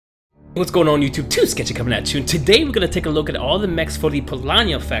What's going on YouTube? Too Sketchy coming at you, and today we're going to take a look at all the mechs for the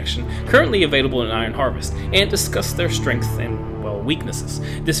Polania faction currently available in Iron Harvest and discuss their strengths and, well, weaknesses.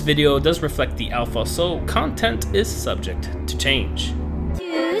 This video does reflect the alpha, so content is subject to change.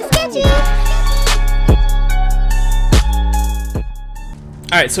 Too Sketchy!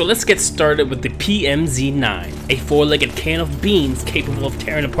 Alright, so let's get started with the PMZ-9, a four-legged can of beans capable of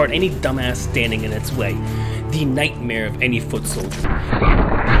tearing apart any dumbass standing in its way. The nightmare of any foot soldier,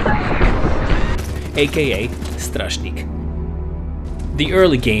 aka Strashnik. The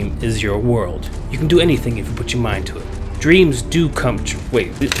early game is your world. You can do anything if you put your mind to it. Dreams do come true.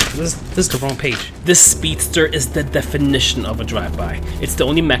 Wait, this is the wrong page. This speedster is the definition of a drive-by. It's the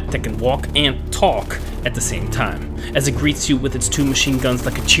only mech that can walk and talk at the same time. As it greets you with its two machine guns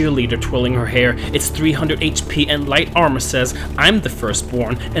like a cheerleader twirling her hair, its 300 HP and light armor says, "I'm the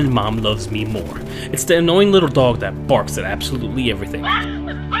firstborn and mom loves me more." It's the annoying little dog that barks at absolutely everything.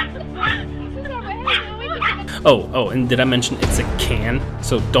 Oh, and did I mention it's a can?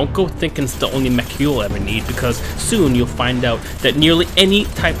 So don't go thinking it's the only mech you'll ever need, because soon you'll find out that nearly any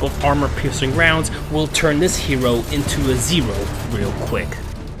type of armor-piercing rounds will turn this hero into a zero real quick.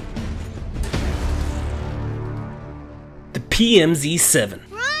 The PMZ-7.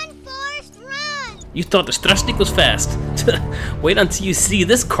 Run, Forrest, run! You thought the Strashnik was fast. Wait until you see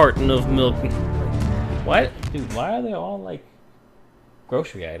this carton of milk. Why are they all like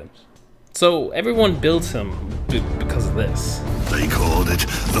grocery items? So everyone builds him because of this. They called it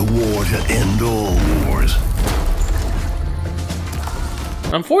the war to end all wars.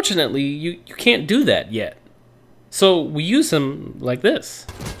 Unfortunately, you can't do that yet. So we use him like this.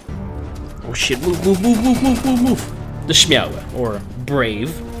 Oh shit, move. The Schmiaue, or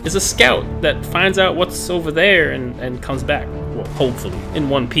Brave, is a scout that finds out what's over there and comes back, well, hopefully, in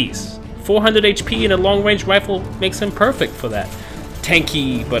one piece. 400 HP and a long-range rifle makes him perfect for that.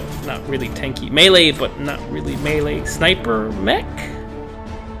 Tanky, but not really tanky. Melee, but not really melee. Sniper mech?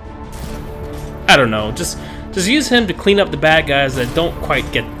 I don't know, just use him to clean up the bad guys that don't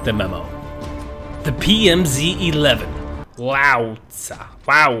quite get the memo. The PMZ-11. Lauza.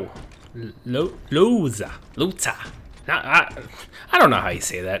 Wow. Luza. I don't know how you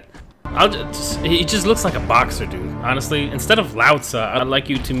say that. He just looks like a boxer, dude. Honestly, instead of Lauza, I'd like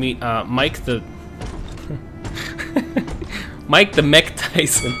you to meet Mike the Mike the Mech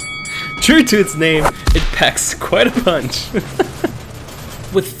Tyson. True to its name, it packs quite a punch.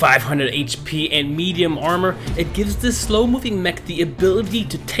 With 500 HP and medium armor, it gives this slow-moving mech the ability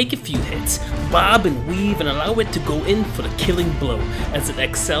to take a few hits, bob and weave, and allow it to go in for the killing blow as it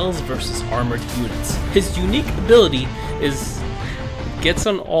excels versus armored units. His unique ability is it gets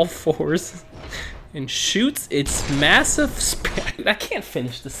on all fours and shoots its massive I can't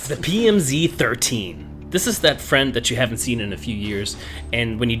finish this. The PMZ-13. This is that friend that you haven't seen in a few years,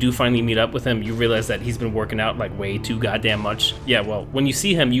 and when you do finally meet up with him, you realize that he's been working out like way too goddamn much. Yeah, well, when you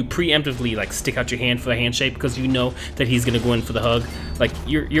see him, you preemptively like stick out your hand for the handshake because you know that he's gonna go in for the hug. Like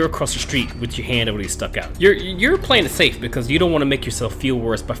you're across the street with your hand already stuck out. You're playing it safe because you don't want to make yourself feel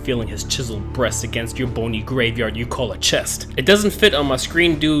worse by feeling his chiseled breasts against your bony graveyard you call a chest. It doesn't fit on my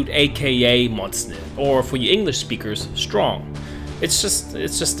screen dude, aka Montsnit, or for you English speakers, Strong. It's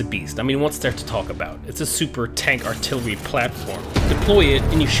just a beast. I mean, what's there to talk about? It's a super tank artillery platform. Deploy it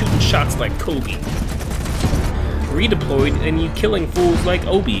and you're shooting shots like Kobe. Redeployed and you killing fools like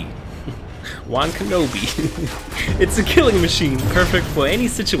Obi. Wan Kenobi. It's a killing machine, perfect for any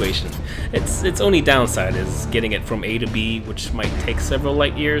situation. Its only downside is getting it from A to B, which might take several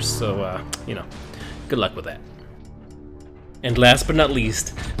light years, so you know, good luck with that. And last but not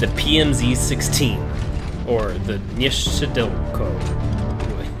least, the PMZ-16. Or the Nieshidelko.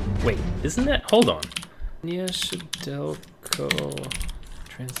 Wait, isn't that? Hold on. Nieshidelko.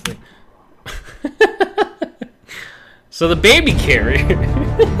 Translate. So the baby carrier.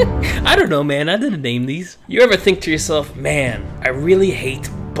 I don't know, man. I didn't name these. You ever think to yourself, man, I really hate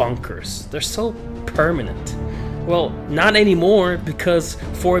bunkers. They're so permanent. Well, not anymore, because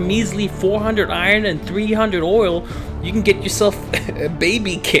for a measly 400 iron and 300 oil, you can get yourself a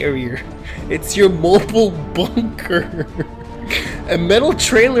baby carrier. It's your mobile bunker. A metal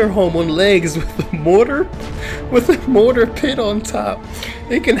trailer home on legs with a mortar pit on top.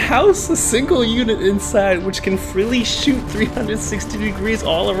 It can house a single unit inside, which can freely shoot 360 degrees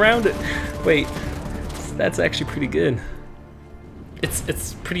all around it. Wait, that's actually pretty good.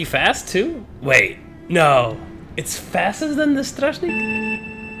 It's pretty fast too? Wait, no. It's faster than the Strashnik?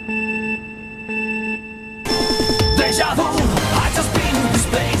 Deja vu, I just been in this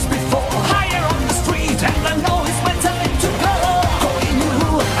place before. Higher on the street, and I know it's my time to go. Going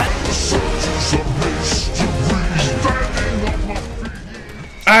new, and the soldiers of mystery standing on my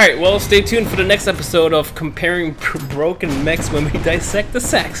feet. Alright, well, stay tuned for the next episode of comparing broken mechs when we dissect the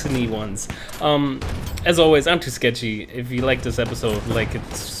Saxony ones. As always, I'm Too Sketchy. If you like this episode, like it,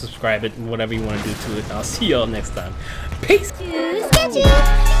 subscribe it, whatever you want to do to it. I'll see y'all next time. Peace! Too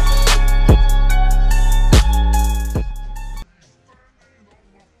sketchy.